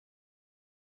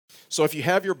So if you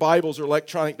have your Bibles or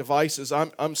electronic devices,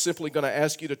 I'm simply going to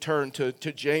ask you to turn to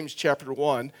James chapter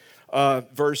 1,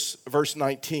 verse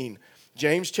 19.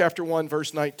 James chapter 1,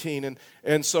 verse 19.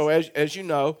 And so as you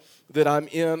know, that I'm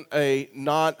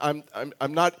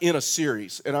not in a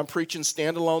series, and I'm preaching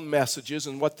standalone messages.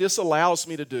 And what this allows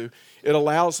me to do, it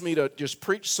allows me to just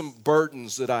preach some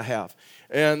burdens that I have.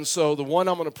 And so the one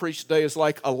I'm going to preach today is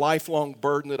like a lifelong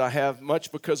burden that I have,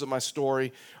 much because of my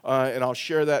story, and I'll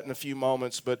share that in a few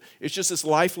moments. But it's just this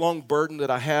lifelong burden that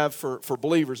I have for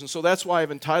believers. And so that's why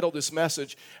I've entitled this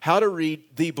message, How to Read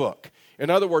the Book. In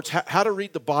other words, how to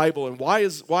read the Bible, and why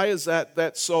is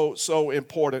that so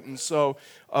important? And so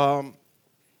a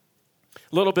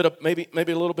little bit of maybe a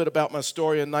little bit about my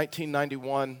story. In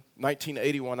 1981,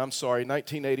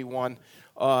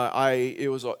 it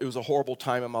was a horrible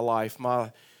time in my life.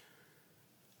 My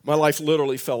life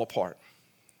literally fell apart,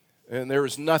 and there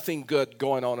was nothing good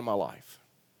going on in my life.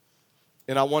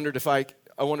 And I wondered if I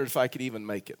could even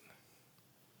make it.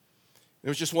 It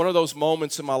was just one of those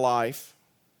moments in my life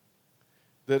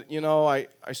that,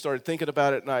 I started thinking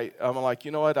about it, and I'm like,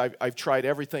 you know what, I've tried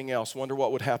everything else. Wonder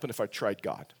what would happen if I tried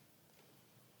God.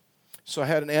 So I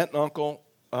had an aunt and uncle,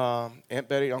 Aunt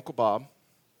Betty, Uncle Bob.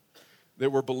 They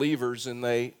were believers, and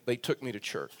they took me to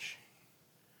church.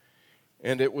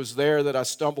 And it was there that I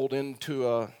stumbled into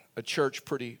a church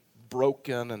pretty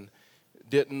broken and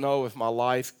didn't know if my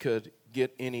life could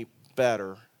get any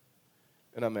better,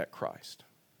 and I met Christ.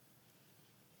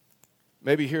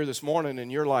 Maybe here this morning,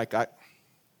 and you're like,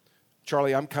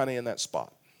 Charlie, I'm kind of in that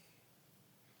spot.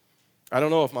 I don't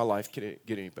know if my life can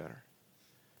get any better.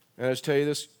 And I just tell you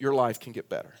this, your life can get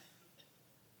better.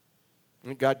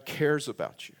 And God cares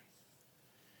about you.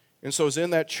 And so it was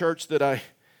in that church that I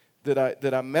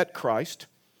met Christ.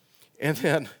 And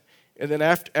then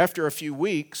after a few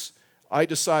weeks, I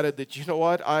decided that, you know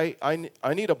what, I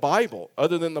need a Bible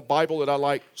other than the Bible that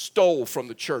I stole from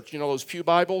the church. You know those pew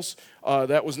Bibles?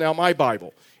 That was now my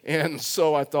Bible. And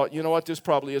so I thought, you know what, this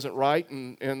probably isn't right.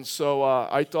 And so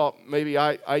I thought maybe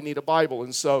I need a Bible.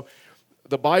 And so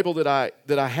the Bible that I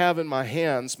have in my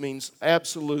hands means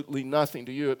absolutely nothing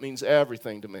to you. It means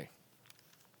everything to me.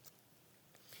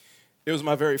 It was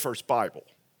my very first Bible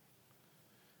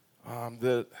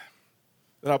that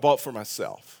I bought for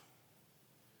myself.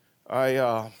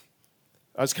 I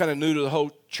was kind of new to the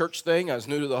whole church thing. I was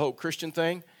new to the whole Christian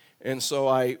thing. And so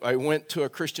I went to a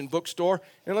Christian bookstore.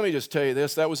 And let me just tell you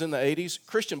this, that was in the 80s.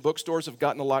 Christian bookstores have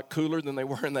gotten a lot cooler than they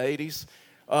were in the 80s.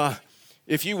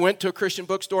 If you went to a Christian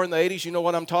bookstore in the 80s, you know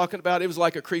what I'm talking about? It was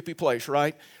like a creepy place,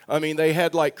 right? I mean, they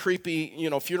had creepy,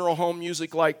 funeral home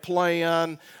music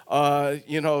playing.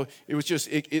 It was just,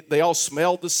 they all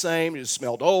smelled the same. It just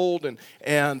smelled old. And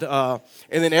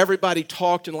then everybody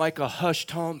talked in a hushed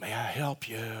tone, "May I help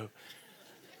you?"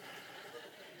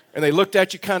 And they looked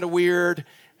at you kind of weird.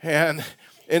 And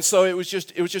so it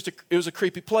was a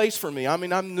creepy place for me. I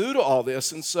mean, I'm new to all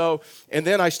this. And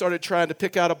then I started trying to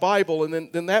pick out a Bible,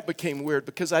 and then that became weird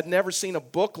because I'd never seen a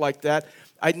book like that.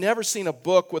 I'd never seen a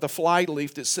book with a fly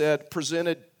leaf that said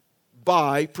presented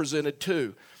by, presented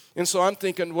to. And so I'm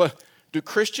thinking, well, do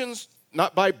Christians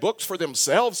not buy books for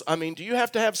themselves? I mean, do you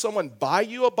have to have someone buy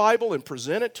you a Bible and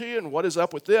present it to you? And what is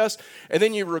up with this? And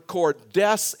then you record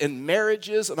deaths and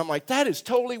marriages. And I'm like, that is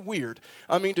totally weird.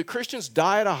 I mean, do Christians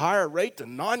die at a higher rate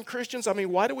than non-Christians? I mean,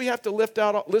 why do we have to list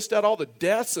out all the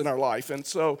deaths in our life? And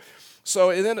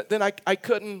then I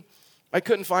couldn't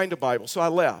find a Bible. So I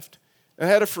left. I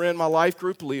had a friend, my life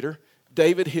group leader,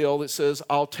 David Hill, that says,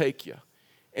 "I'll take you."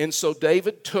 And so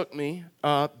David took me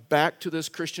back to this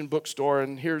Christian bookstore,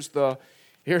 and here's the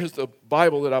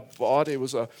Bible that I bought. It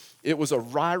was a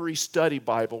Ryrie Study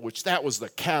Bible, which that was the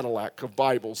Cadillac of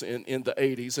Bibles in the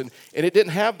 80s, and it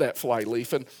didn't have that fly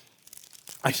leaf. And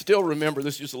I still remember,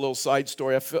 this is just a little side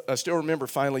story, I still remember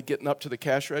finally getting up to the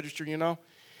cash register, and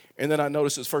then I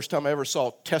noticed it's the first time I ever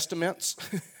saw Testaments.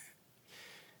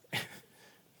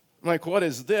 I'm like, "What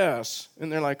is this?"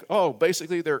 And they're like, "Oh,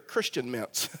 basically they're Christian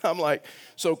mints." I'm like,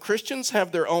 so Christians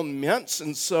have their own mints?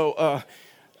 And so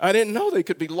I didn't know they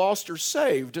could be lost or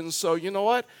saved. And so, you know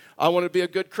what? I want to be a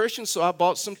good Christian, so I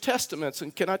bought some Testaments.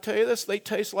 And can I tell you this? They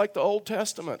taste like the Old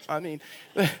Testament. I mean,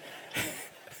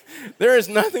 there is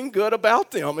nothing good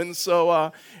about them. And so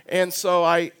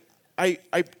I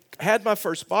had my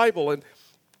first Bible. And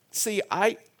see,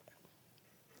 I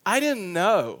didn't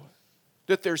know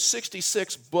that there's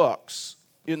 66 books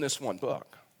in this one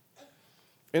book.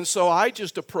 And so I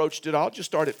just approached it. I'll just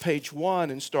start at page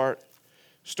 1 and start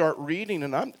reading.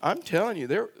 And I'm telling you,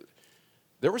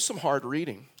 there was some hard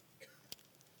reading.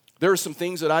 There were some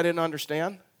things that I didn't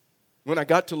understand. When I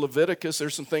got to Leviticus,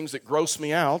 there's some things that grossed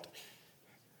me out.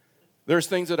 There's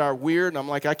things that are weird, and I'm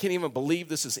like, I can't even believe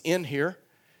this is in here.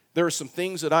 There are some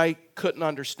things that I couldn't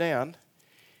understand.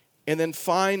 And then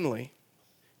finally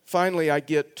I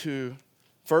get to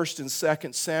 1st and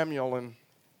 2nd Samuel, and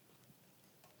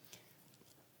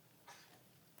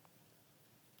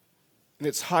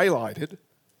it's highlighted.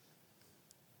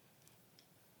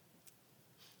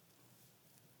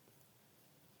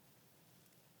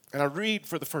 And I read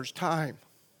for the first time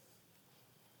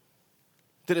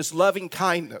that His loving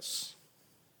kindness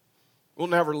will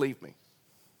never leave me.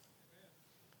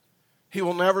 He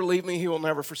will never leave me. He will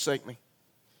never forsake me.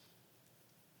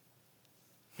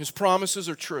 His promises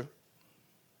are true.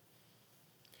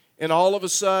 And all of a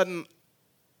sudden,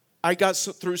 I got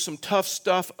through some tough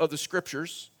stuff of the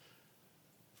Scriptures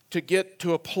to get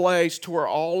to a place to where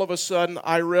all of a sudden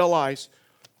I realize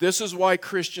this is why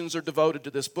Christians are devoted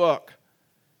to this book.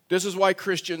 This is why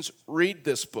Christians read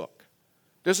this book.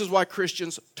 This is why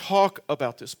Christians talk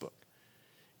about this book.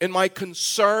 And my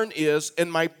concern is,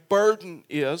 and my burden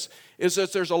is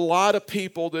that there's a lot of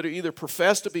people that either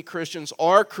profess to be Christians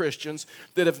or Christians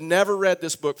that have never read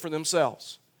this book for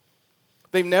themselves.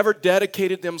 They've never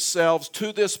dedicated themselves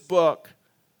to this book.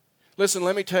 Listen,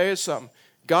 let me tell you something.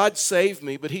 God saved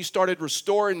me, but He started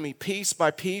restoring me piece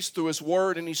by piece through His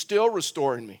Word, and He's still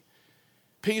restoring me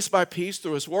piece by piece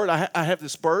through His Word. I have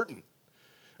this burden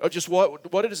of just what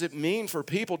does it mean for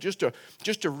people just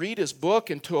to read His book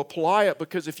and to apply it,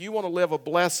 because if you want to live a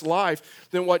blessed life,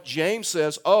 then what James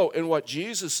says, and what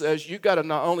Jesus says, you got to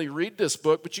not only read this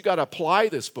book, but you got to apply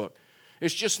this book.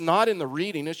 It's just not in the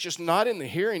reading, it's just not in the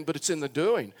hearing, but it's in the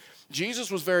doing.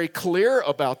 Jesus was very clear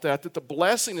about that the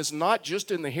blessing is not just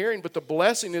in the hearing, but the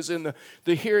blessing is in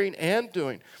the hearing and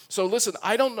doing. So listen,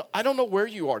 I don't know where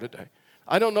you are today.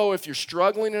 I don't know if you're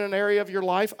struggling in an area of your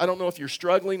life. I don't know if you're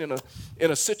struggling in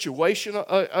a situation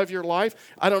of your life.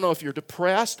 I don't know if you're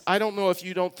depressed. I don't know if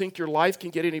you don't think your life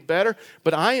can get any better.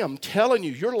 But I am telling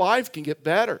you, your life can get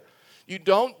better. You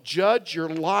don't judge your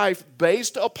life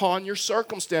based upon your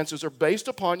circumstances or based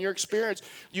upon your experience.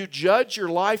 You judge your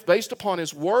life based upon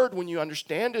His Word when you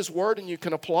understand His Word and you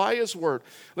can apply His Word.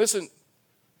 Listen,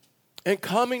 and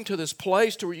coming to this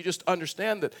place to where you just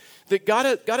understand that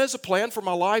God has a plan for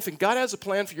my life and God has a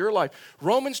plan for your life.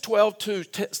 Romans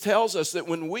 12:2 tells us that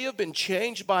when we have been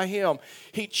changed by Him,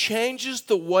 He changes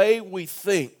the way we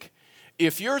think.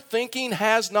 If your thinking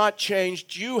has not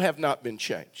changed, you have not been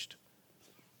changed.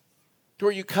 To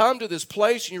where you come to this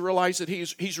place and you realize that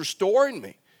He's restoring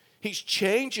me. He's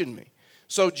changing me.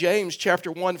 So James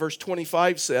chapter 1 verse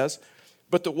 25 says,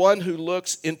 "But the one who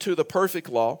looks into the perfect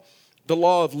law, the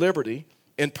law of liberty,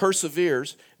 and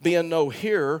perseveres, being no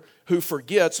hearer who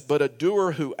forgets, but a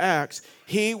doer who acts,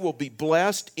 he will be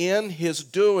blessed in his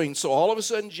doing." So all of a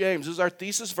sudden, James, this is our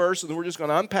thesis verse, and then we're just going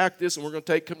to unpack this and we're going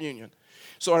to take communion.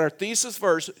 So in our thesis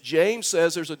verse, James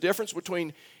says there's a difference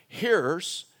between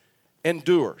hearers and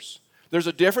doers. There's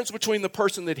a difference between the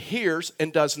person that hears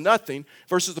and does nothing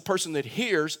versus the person that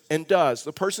hears and does.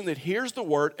 The person that hears the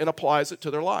word and applies it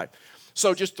to their life.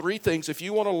 So just three things. If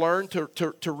you want to learn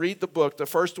to read the book, the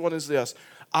first one is this.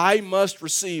 I must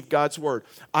receive God's word.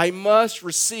 I must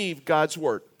receive God's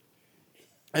word.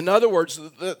 In other words,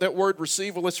 that word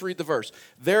receive, well, let's read the verse.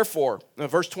 Therefore,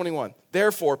 verse 21,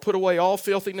 therefore, put away all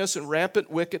filthiness and rampant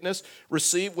wickedness,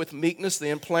 receive with meekness the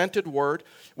implanted word,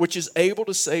 which is able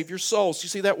to save your souls. You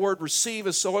see, that word receive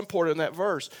is so important in that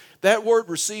verse. That word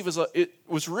receive it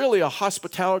was really a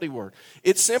hospitality word.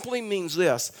 It simply means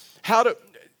this,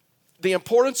 the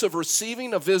importance of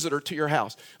receiving a visitor to your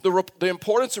house, the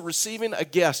importance of receiving a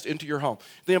guest into your home,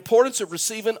 the importance of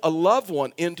receiving a loved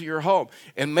one into your home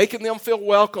and making them feel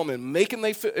welcome and making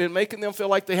them feel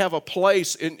like they have a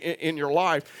place in your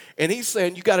life. And he's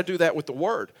saying you got to do that with the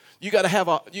word. You got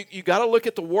to you got to look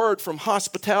at the word from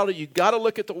hospitality. You got to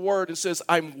look at the word and says,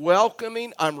 I'm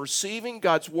welcoming, I'm receiving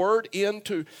God's word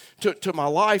into my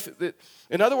life.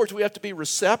 In other words, we have to be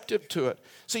receptive to it.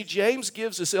 See, James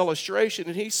gives this illustration,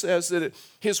 and he says that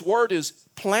his word is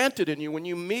planted in you. When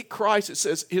you meet Christ, it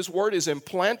says his word is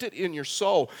implanted in your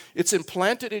soul. It's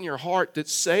implanted in your heart that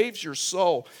saves your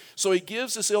soul. So he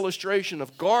gives this illustration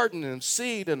of garden and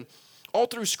seed, and all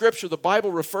through Scripture, the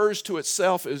Bible refers to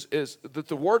itself as that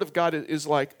the Word of God is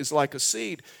like a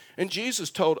seed. And Jesus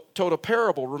told a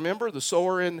parable. Remember the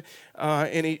sower, and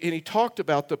he talked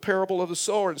about the parable of the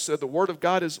sower and said the Word of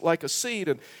God is like a seed,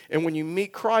 and when you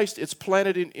meet Christ, it's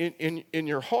planted in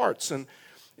your hearts. And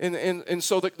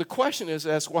so the question is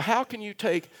asked, well, how can you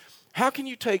take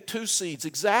two seeds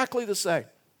exactly the same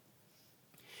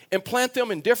and plant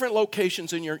them in different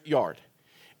locations in your yard?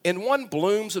 And one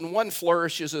blooms and one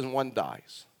flourishes and one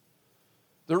dies.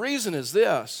 The reason is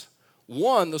this.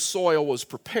 One, the soil was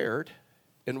prepared,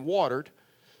 and watered.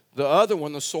 The other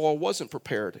one, the soil wasn't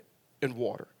prepared and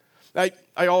watered.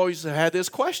 I always had this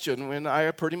question, and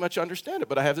I pretty much understand it,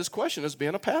 but I have this question as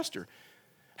being a pastor.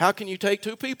 How can you take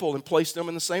two people and place them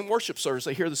in the same worship service?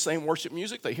 They hear the same worship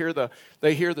music. They hear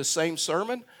the same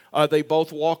sermon. They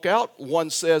both walk out. One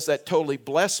says, that totally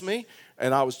blessed me,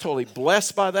 and I was totally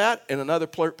blessed by that. And another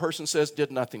person says,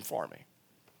 did nothing for me.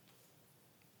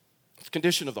 It's the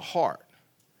condition of the heart.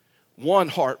 One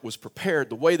heart was prepared.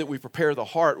 The way that we prepare the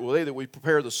heart, the way that we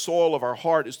prepare the soil of our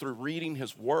heart is through reading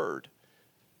His Word.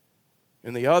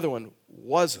 And the other one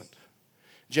wasn't.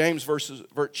 James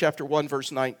chapter 1,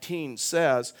 verse 19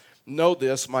 says, know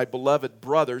this, my beloved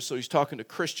brothers, so he's talking to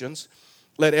Christians,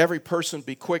 let every person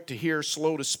be quick to hear,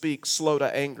 slow to speak, slow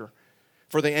to anger.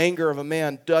 For the anger of a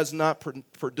man does not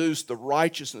produce the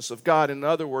righteousness of God. In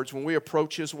other words, when we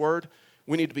approach His Word,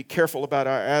 we need to be careful about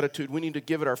our attitude. We need to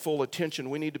give it our full attention.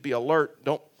 We need to be alert.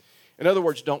 In other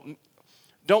words, don't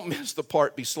miss the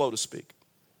part, be slow to speak.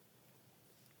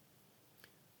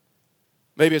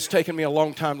 Maybe it's taken me a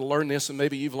long time to learn this, and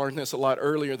maybe you've learned this a lot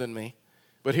earlier than me.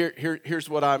 But here's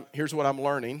what I'm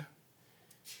learning.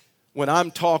 When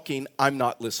I'm talking, I'm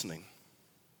not listening.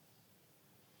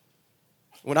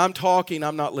 When I'm talking,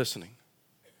 I'm not listening.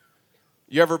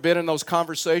 You ever been in those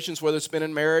conversations, whether it's been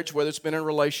in marriage, whether it's been in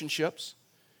relationships?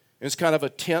 And it's kind of a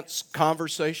tense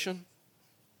conversation.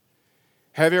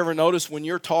 Have you ever noticed when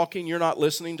you're talking, you're not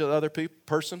listening to the other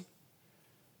person?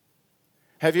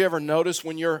 Have you ever noticed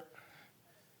when you're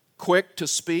quick to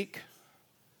speak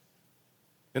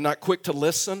and not quick to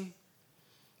listen,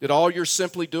 that all you're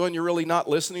simply doing, you're really not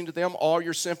listening to them? All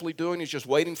you're simply doing is just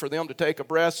waiting for them to take a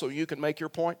breath so you can make your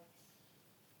point?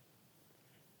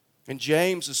 And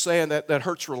James is saying that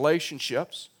hurts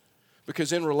relationships,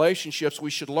 because in relationships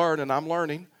we should learn, and I'm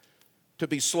learning, to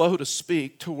be slow to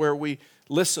speak, to where we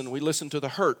listen to the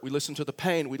hurt, we listen to the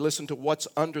pain, we listen to what's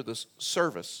under the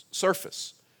surface.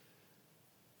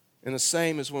 And the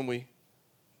same as when we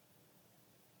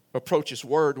approach His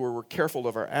Word, where we're careful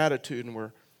of our attitude, and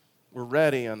we're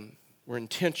ready, and we're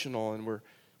intentional, and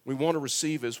we want to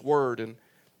receive His Word. And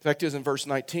the fact is, in verse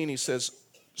 19, he says,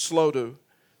 slow to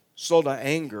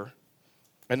anger.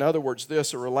 In other words,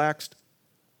 a relaxed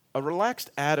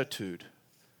attitude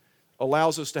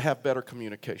allows us to have better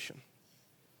communication.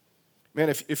 Man,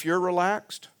 if you're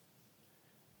relaxed,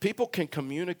 people can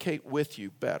communicate with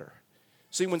you better.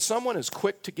 See, when someone is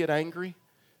quick to get angry,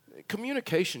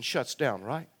 communication shuts down,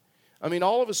 right? I mean,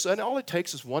 all of a sudden, all it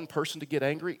takes is one person to get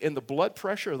angry, and the blood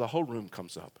pressure of the whole room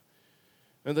comes up.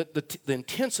 And the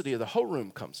intensity of the whole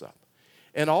room comes up.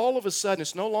 And all of a sudden,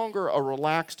 it's no longer a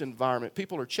relaxed environment.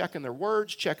 People are checking their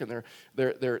words, checking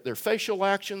their facial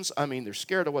actions. I mean, they're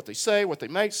scared of what they say, what they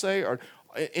might say.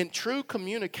 And true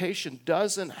communication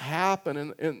doesn't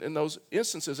happen in those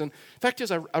instances. And the fact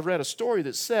is, I read a story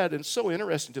that said, and it's so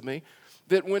interesting to me,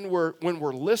 that when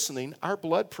we're listening, our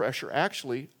blood pressure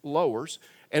actually lowers.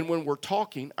 And when we're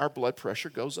talking, our blood pressure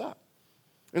goes up.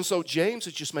 And so James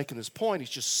is just making this point. He's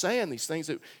just saying these things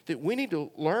that we need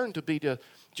to learn to be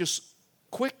just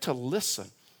quick to listen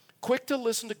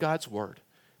to God's Word,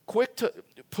 quick to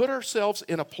put ourselves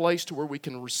in a place to where we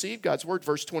can receive God's Word.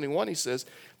 Verse 21, he says,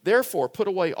 therefore put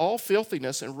away all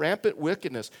filthiness and rampant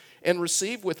wickedness, and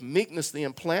receive with meekness the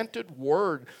implanted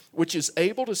Word, which is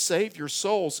able to save your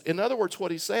souls. In other words,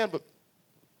 what he's saying, but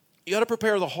you got to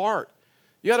prepare the heart.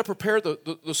 You got to prepare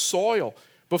the soil.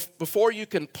 Before you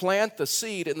can plant the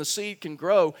seed and the seed can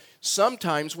grow,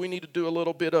 sometimes we need to do a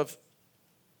little bit of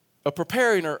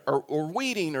preparing or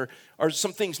weeding, or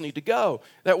some things need to go.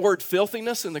 That word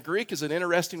filthiness in the Greek is an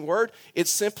interesting word. It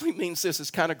simply means this.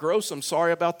 It's kind of gross. I'm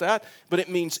sorry about that. But it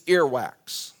means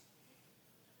earwax.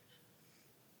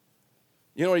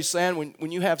 You know what he's saying?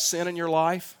 When you have sin in your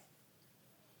life,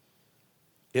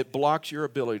 it blocks your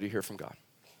ability to hear from God.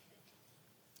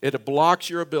 It blocks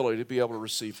your ability to be able to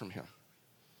receive from Him.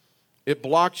 It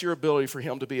blocks your ability for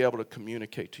Him to be able to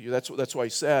communicate to you. That's why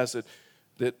he says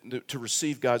that to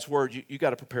receive God's Word, you got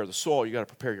to prepare the soil. You got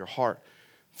to prepare your heart.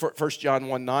 1 John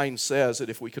 1:9 says that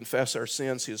if we confess our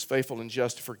sins, He is faithful and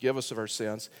just to forgive us of our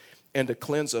sins and to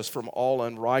cleanse us from all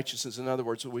unrighteousness. In other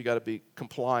words, we got to be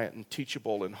compliant and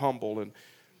teachable and humble, and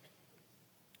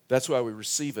that's why we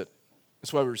receive it.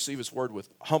 That's why we receive His Word with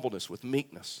humbleness, with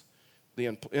meekness.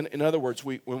 In other words,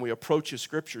 when we approach His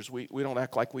Scriptures, we don't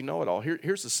act like we know it all.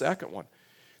 Here's the second one.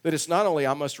 That it's not only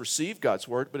I must receive God's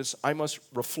Word, but it's I must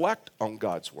reflect on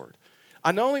God's Word.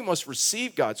 I not only must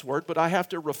receive God's Word, but I have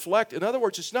to reflect. In other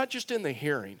words, it's not just in the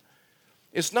hearing.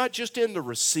 It's not just in the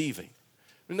receiving.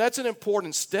 And that's an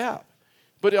important step.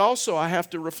 But also I have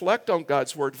to reflect on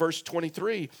God's Word. Verse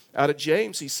 23 out of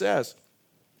James, he says,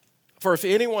 for if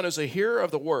anyone is a hearer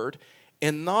of the Word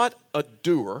and not a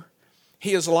doer.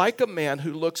 He is like a man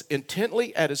who looks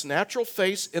intently at his natural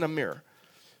face in a mirror.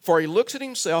 For he looks at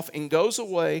himself and goes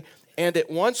away and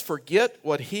at once forget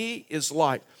what he is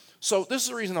like. So this is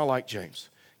the reason I like James.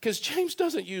 Because James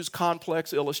doesn't use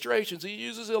complex illustrations. He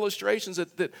uses illustrations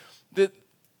that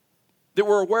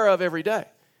we're aware of every day.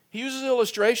 He uses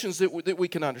illustrations that we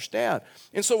can understand.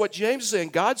 And so what James is saying,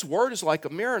 God's word is like a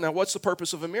mirror. Now, what's the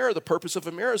purpose of a mirror? The purpose of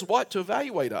a mirror is what? To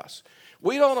evaluate us.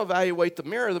 We don't evaluate the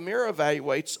mirror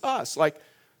evaluates us.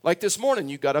 Like this morning,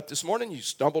 you got up this morning, you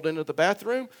stumbled into the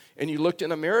bathroom, and you looked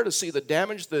in a mirror to see the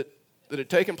damage that had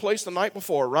taken place the night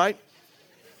before, right?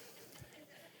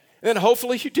 And then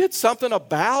hopefully you did something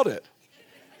about it.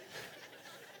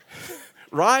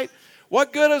 Right?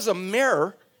 What good is a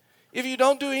mirror if you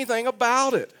don't do anything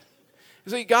about it?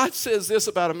 You see, God says this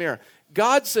about a mirror.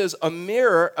 God says a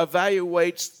mirror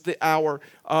evaluates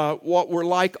what we're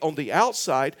like on the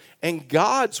outside, and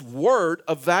God's word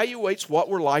evaluates what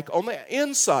we're like on the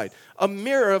inside. A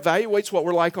mirror evaluates what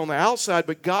we're like on the outside,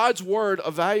 but God's word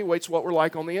evaluates what we're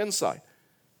like on the inside.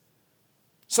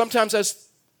 Sometimes that's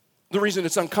the reason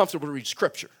it's uncomfortable to read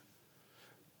Scripture.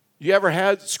 You ever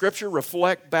had Scripture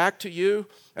reflect back to you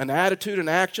an attitude, an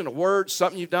action, a word,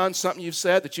 something you've done, something you've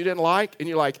said that you didn't like, and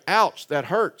you're like, ouch, that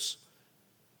hurts?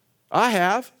 I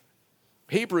have.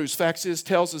 Hebrews,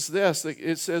 tells us this.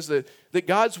 It says that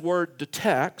God's word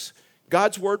detects,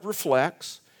 God's word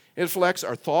reflects. It reflects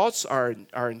our thoughts, our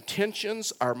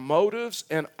intentions, our motives,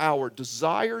 and our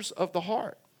desires of the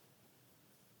heart.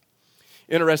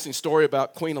 Interesting story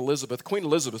about Queen Elizabeth. Queen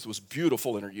Elizabeth was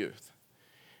beautiful in her youth.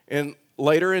 And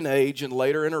later in age and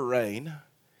later in her reign,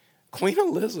 Queen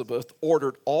Elizabeth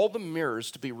ordered all the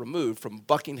mirrors to be removed from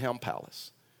Buckingham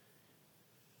Palace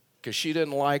because she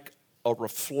didn't like a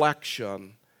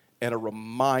reflection and a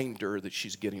reminder that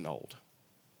she's getting old.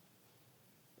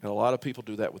 And a lot of people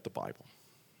do that with the Bible.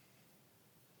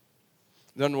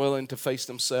 They're unwilling to face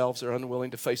themselves. They're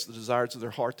unwilling to face the desires of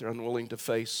their heart. They're unwilling to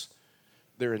face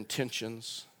their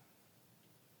intentions.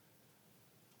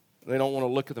 They don't want to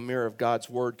look at the mirror of God's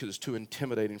word because it's too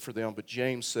intimidating for them. But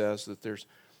James says that there's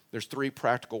three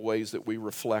practical ways that we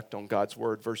reflect on God's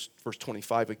word. Verse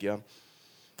 25 again.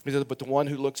 He says, but the one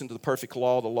who looks into the perfect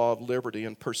law, the law of liberty,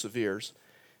 and perseveres,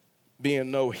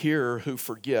 being no hearer who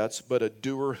forgets, but a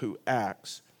doer who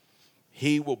acts,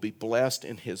 he will be blessed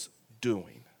in his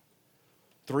doing.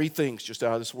 Three things just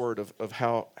out of this word of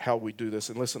how we do this.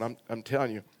 And listen, I'm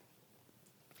telling you,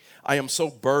 I am so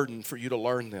burdened for you to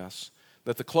learn this,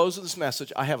 that at the close of this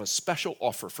message, I have a special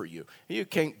offer for you. You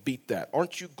can't beat that.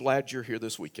 Aren't you glad you're here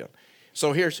this weekend?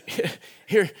 So here's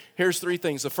three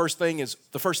things. The first thing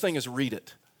is read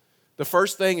it. The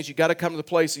first thing is you got to come to the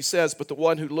place, he says, but the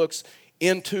one who looks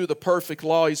into the perfect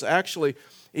law, he's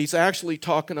actually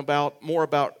talking about more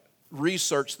about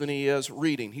research than he is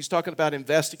reading. He's talking about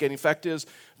investigating. In fact,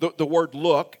 the word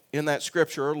look in that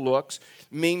scripture, or looks,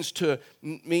 means to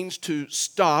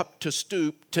stop, to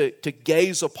stoop, to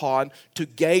gaze upon, to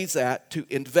gaze at, to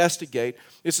investigate.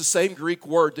 It's the same Greek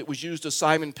word that was used of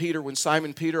Simon Peter when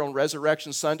Simon Peter on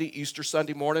Resurrection Sunday, Easter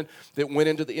Sunday morning, that went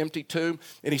into the empty tomb,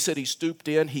 and he said he stooped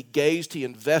in, he gazed, he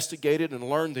investigated, and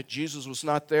learned that Jesus was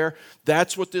not there.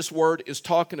 That's what this word is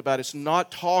talking about. It's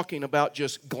not talking about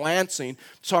just glancing,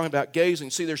 it's talking about gazing.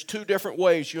 See, there's two different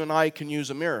ways you and I can use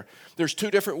a mirror. There's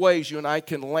two different ways you and I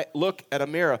can look at a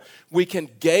mirror. We can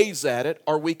gaze at it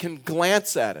or we can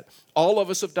glance at it. All of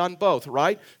us have done both,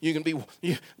 right? You can be,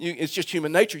 it's just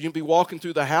human nature. You can be walking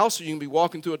through the house or you can be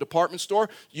walking through a department store.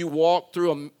 You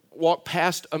walk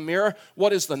past a mirror.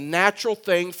 What is the natural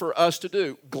thing for us to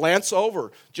do? Glance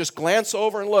over. Just glance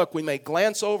over and look. We may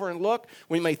glance over and look.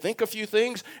 We may think a few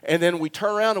things, and then we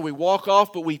turn around and we walk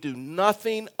off, but we do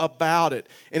nothing about it.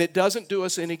 And it doesn't do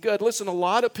us any good. Listen, a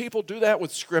lot of people do that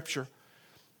with Scripture.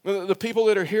 The people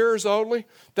that are hearers only,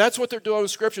 that's what they're doing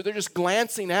with Scripture. They're just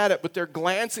glancing at it, but they're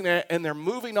glancing at it, and they're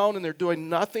moving on, and they're doing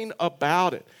nothing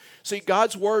about it. See,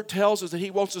 God's Word tells us that He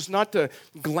wants us not to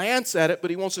glance at it, but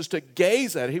He wants us to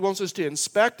gaze at it. He wants us to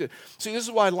inspect it. See, this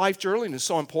is why life journaling is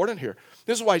so important here.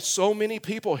 This is why so many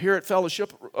people here at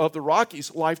Fellowship of the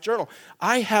Rockies Life Journal,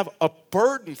 I have a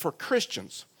burden for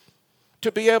Christians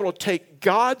to be able to take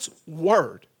God's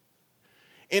Word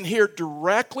and hear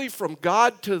directly from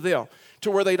God to them,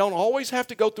 to where they don't always have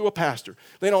to go through a pastor.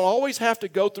 They don't always have to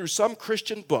go through some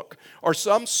Christian book or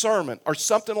some sermon or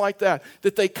something like that,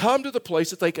 that they come to the place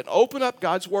that they can open up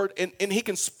God's Word and He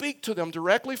can speak to them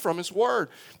directly from His Word.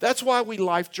 That's why we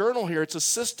life journal here. It's a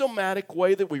systematic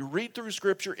way that we read through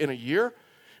Scripture in a year.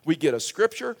 We get a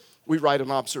Scripture, we write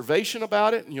an observation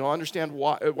about it, and you'll understand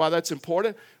why that's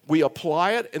important. We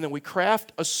apply it, and then we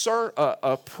craft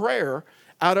a prayer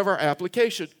out of our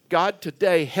application. God,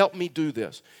 today, help me do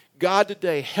this. God,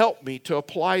 today, help me to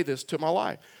apply this to my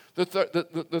life.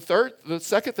 The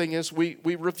second thing is we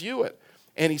review it.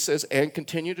 And he says, and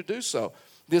continue to do so.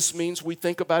 This means we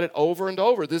think about it over and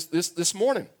over. This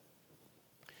morning.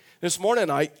 This morning,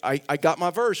 I got my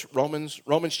verse, Romans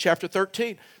chapter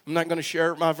 13. I'm not going to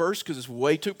share my verse because it's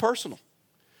way too personal.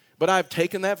 But I've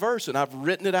taken that verse and I've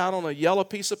written it out on a yellow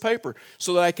piece of paper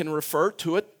so that I can refer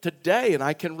to it today and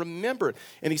I can remember it.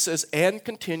 And he says, and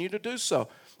continue to do so.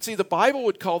 See, the Bible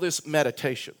would call this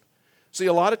meditation. See,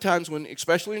 a lot of times when,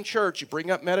 especially in church, you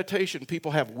bring up meditation,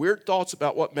 people have weird thoughts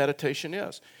about what meditation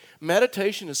is.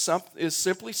 Meditation is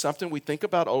simply something we think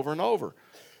about over and over.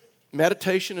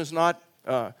 Meditation is not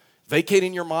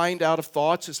vacating your mind out of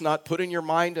thoughts. It's not putting your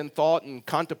mind in thought and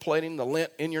contemplating the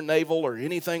lint in your navel or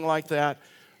anything like that.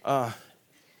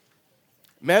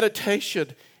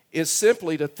 Meditation is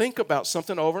simply to think about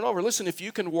something over and over. Listen, if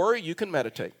you can worry, you can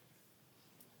meditate.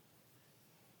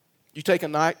 You take a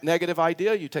negative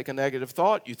idea, you take a negative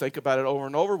thought, you think about it over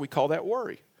and over, we call that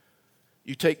worry.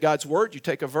 You take God's word, you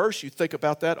take a verse, you think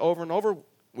about that over and over,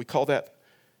 we call that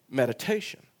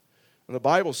meditation. And the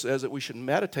Bible says that we should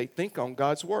meditate, think on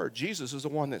God's word. Jesus is the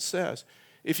one that says,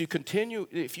 if you continue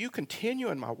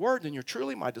in my word, then you're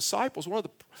truly my disciples. One of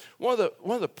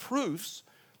the proofs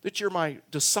that you're my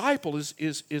disciple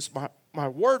is my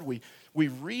word. We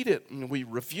read it and we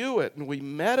review it and we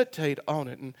meditate on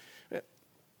it. And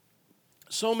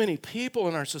so many people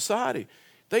in our society,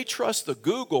 they trust the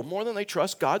Google more than they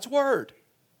trust God's word.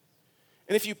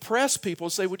 And if you press people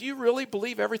and say, would you really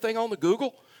believe everything on the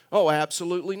Google? Oh,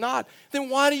 absolutely not. Then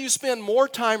why do you spend more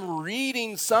time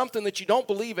reading something that you don't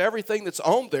believe everything that's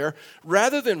on there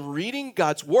rather than reading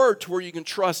God's word to where you can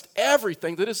trust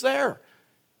everything that is there?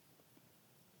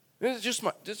 It's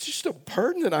just a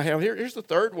burden that I have. Here's the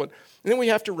third one. And then we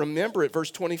have to remember it,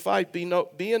 verse 25, be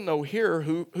in no hearer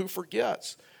who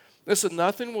forgets. Listen,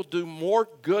 nothing will do more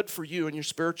good for you in your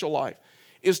spiritual life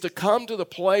is to come to the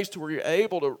place to where you're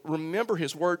able to remember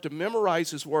his word, to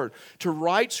memorize his word, to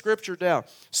write scripture down.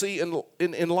 See,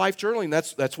 in life journaling,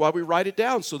 that's why we write it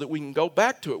down, so that we can go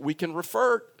back to it. We can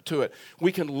refer to it.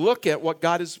 We can look at what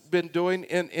God has been doing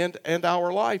in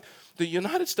our life. The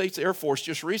United States Air Force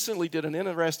just recently did an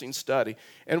interesting study,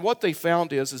 and what they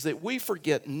found is that we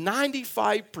forget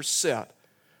 95%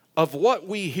 of what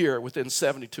we hear within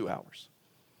 72 hours.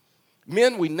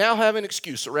 Men, we now have an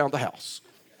excuse around the house.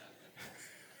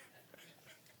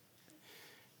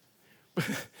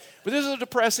 But this is a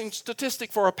depressing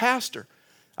statistic for a pastor.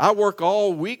 I work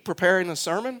all week preparing a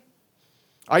sermon.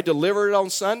 I deliver it on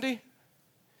Sunday.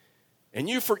 And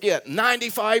you forget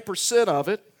 95% of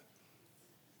it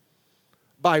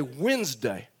by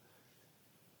Wednesday,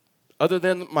 other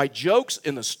than my jokes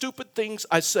and the stupid things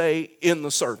I say in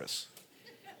the service.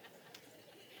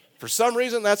 For some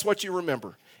reason, that's what you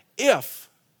remember. If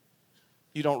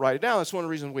you don't write it down, that's one of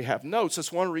the reasons we have notes.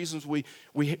 That's one of the reasons we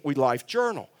life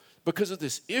journal, because of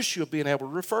this issue of being able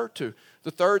to refer to. The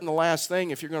third and the last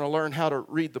thing, if you're going to learn how to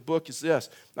read the book, is this.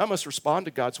 I must respond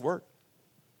to God's word.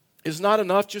 It's not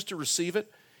enough just to receive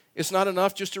it. It's not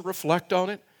enough just to reflect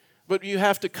on it. But you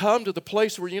have to come to the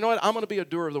place where, you know what, I'm going to be a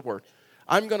doer of the word.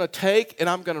 I'm going to take and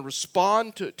I'm going to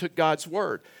respond to God's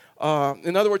word.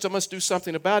 In other words, I must do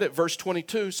something about it. Verse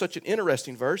 22, such an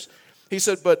interesting verse. He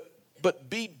said, but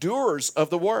be doers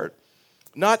of the word,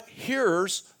 not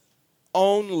hearers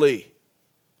only,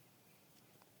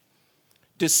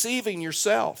 deceiving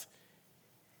yourself.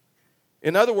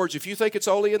 In other words, if you think it's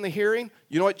only in the hearing,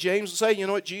 you know what James would say? You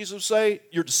know what Jesus would say?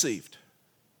 You're deceived.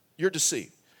 You're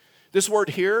deceived. This word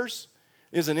hearers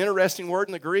is an interesting word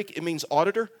in the Greek. It means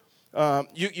auditor.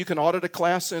 You can audit a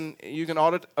class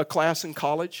in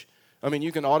college. I mean,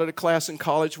 you can audit a class in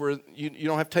college where you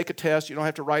don't have to take a test. You don't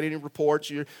have to write any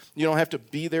reports. You don't have to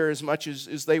be there as much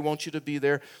as they want you to be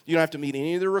there. You don't have to meet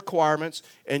any of the requirements.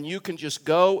 And you can just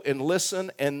go and listen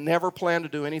and never plan to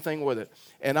do anything with it.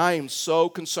 And I am so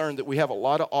concerned that we have a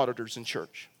lot of auditors in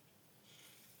church.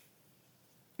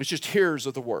 It's just hearers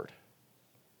of the word.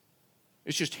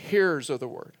 It's just hearers of the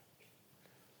word.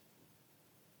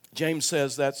 James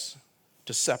says that's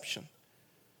deception.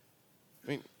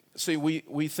 I mean, see,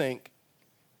 we think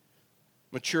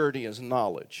maturity is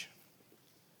knowledge.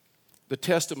 The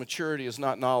test of maturity is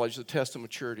not knowledge. The test of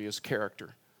maturity is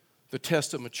character. The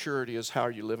test of maturity is how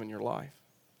you live in your life.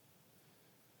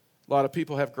 A lot of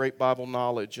people have great Bible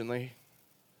knowledge and they're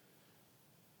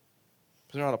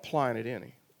not applying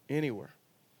it anywhere.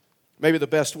 Maybe the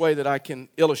best way that I can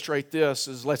illustrate this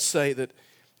is, let's say that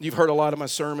you've heard a lot of my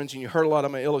sermons and you heard a lot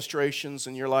of my illustrations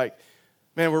and you're like,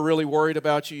 Man, we're really worried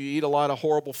about you. You eat a lot of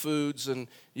horrible foods, and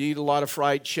you eat a lot of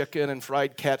fried chicken and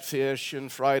fried catfish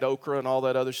and fried okra and all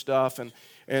that other stuff.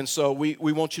 And so we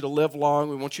want you to live long.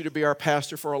 We want you to be our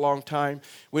pastor for a long time.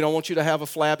 We don't want you to have a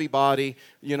flabby body.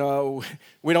 We don't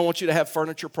want you to have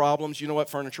furniture problems. You know what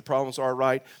furniture problems are,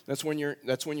 right? That's when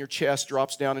your chest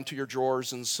drops down into your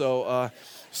drawers. And so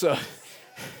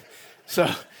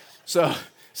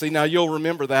see, now you'll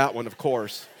remember that one, of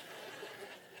course.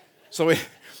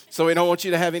 So we don't want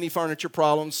you to have any furniture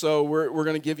problems, so we're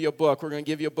going to give you a book. We're going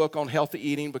to give you a book on healthy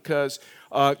eating because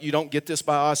you don't get this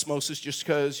by osmosis just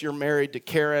because you're married to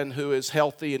Karen, who is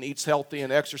healthy and eats healthy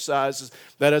and exercises.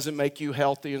 That doesn't make you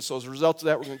healthy, and so as a result of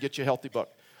that, we're going to get you a healthy book.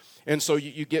 And so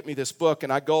you get me this book,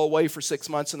 and I go away for 6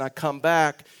 months, and I come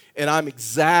back, and I'm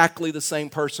exactly the same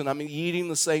person. I'm eating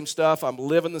the same stuff. I'm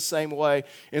living the same way.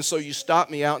 And so you stop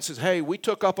me out and says, hey, we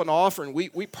took up an offer, and we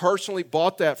personally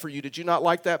bought that for you. Did you not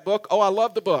like that book? Oh, I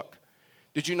love the book.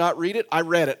 Did you not read it? I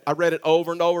read it. I read it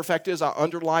over and over. Fact is, I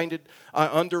underlined it. I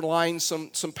underlined some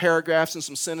paragraphs and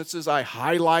some sentences. I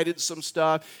highlighted some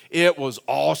stuff. It was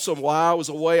awesome. While I was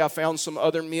away, I found some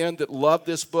other men that loved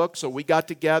this book, so we got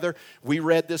together. We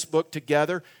read this book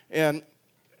together, and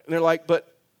they're like, but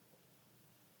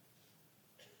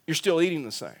you're still eating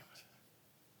the same.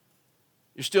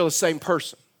 You're still the same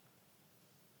person.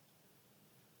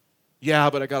 Yeah,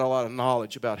 but I got a lot of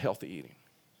knowledge about healthy eating.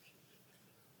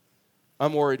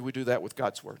 I'm worried we do that with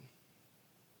God's Word.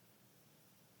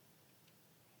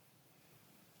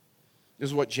 This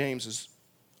is what James is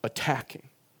attacking.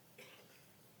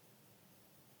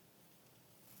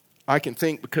 I can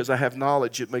think because I have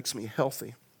knowledge, it makes me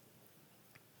healthy.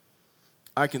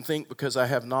 I can think because I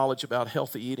have knowledge about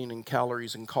healthy eating and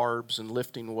calories and carbs and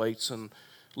lifting weights. And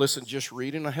listen, just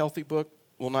reading a healthy book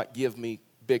will not give me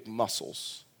big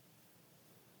muscles.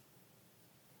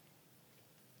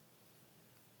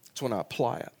 It's when I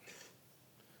apply it.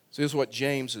 See, this is what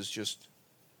James is just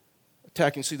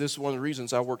attacking. See, this is one of the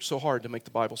reasons I worked so hard to make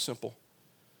the Bible simple.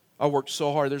 I worked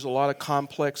so hard. There's a lot of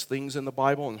complex things in the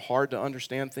Bible and hard to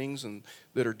understand things and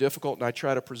that are difficult, and I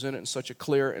try to present it in such a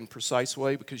clear and precise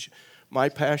way because my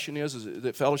passion is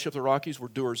that Fellowship of the Rockies, we're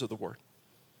doers of the Word.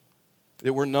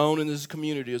 That we're known in this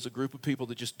community as a group of people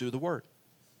that just do the Word.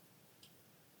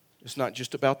 It's not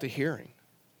just about the hearing.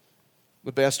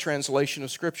 The best translation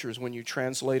of Scripture is when you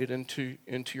translate it into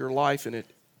your life and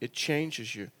it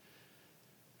changes you.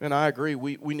 And I agree,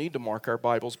 we need to mark our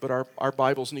Bibles, but our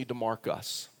Bibles need to mark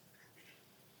us.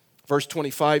 Verse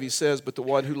 25, he says, but the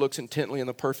one who looks intently in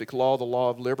the perfect law, the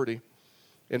law of liberty,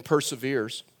 and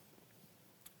perseveres,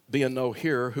 being no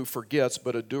hearer who forgets,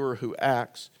 but a doer who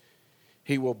acts,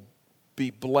 he will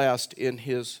be blessed in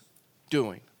his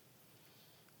doing.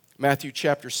 Matthew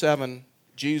chapter 7,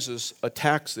 Jesus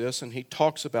attacks this, and he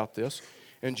talks about this.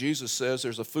 And Jesus says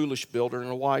there's a foolish builder and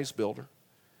a wise builder.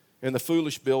 And the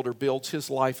foolish builder builds his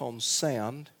life on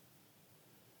sand.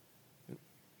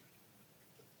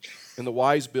 And the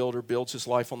wise builder builds his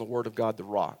life on the Word of God, the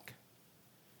rock.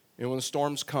 And when the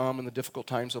storms come and the difficult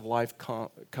times of life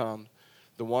come,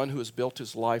 the one who has built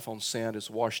his life on sand is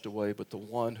washed away, but the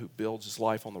one who builds his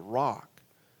life on the rock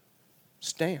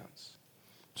stands.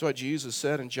 That's what Jesus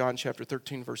said in John chapter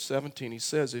 13, verse 17. He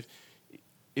says,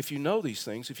 if you know these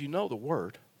things, if you know the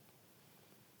Word,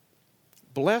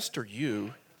 blessed are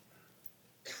you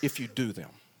if you do them.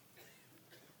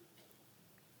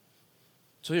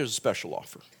 So here's a special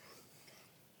offer.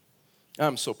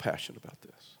 I'm so passionate about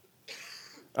this.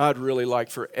 I'd really like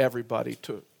for everybody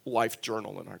to life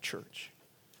journal in our church.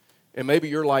 And maybe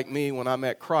you're like me when I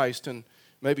met Christ, and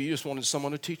maybe you just wanted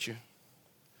someone to teach you.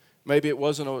 Maybe it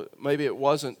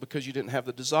wasn't because you didn't have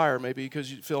the desire. Maybe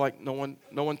because you feel like no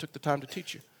one took the time to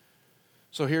teach you.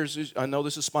 So I know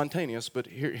this is spontaneous, but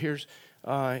here's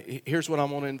what I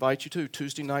want to invite you to.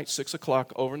 Tuesday night, 6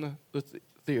 o'clock, over in the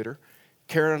theater.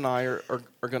 Karen and I are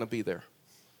going to be there.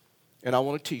 And I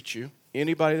want to teach you,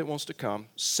 anybody that wants to come,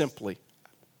 simply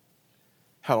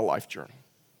how to life journal.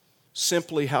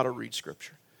 Simply how to read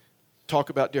Scripture.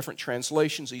 Talk about different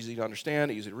translations, easy to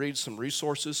understand, easy to read, some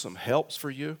resources, some helps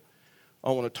for you. I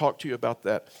want to talk to you about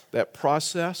that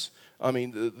process. I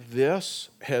mean, this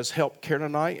has helped Karen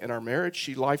and I in our marriage.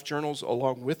 She life journals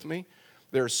along with me.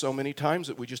 There are so many times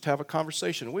that we just have a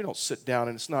conversation. We don't sit down,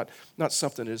 and it's not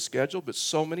something that is scheduled, but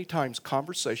so many times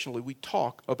conversationally we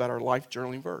talk about our life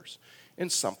journaling verse, and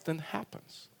something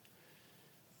happens.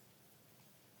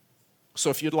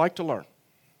 So if you'd like to learn,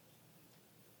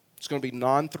 it's going to be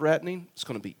non-threatening. It's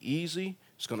going to be easy.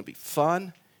 It's going to be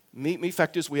fun. Meet me.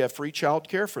 Fact is, we have free child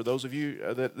care. For those of you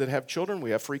that have children,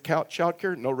 we have free child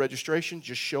care. No registration.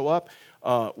 Just show up.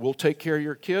 We'll take care of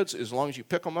your kids as long as you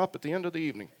pick them up at the end of the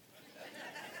evening.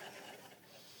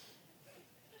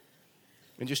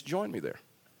 and just join me there.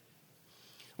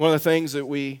 One of the things that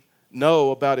we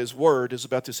know about His Word is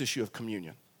about this issue of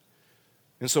communion.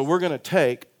 And so we're going to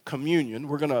take communion,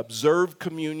 we're going to observe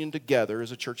communion together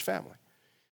as a church family.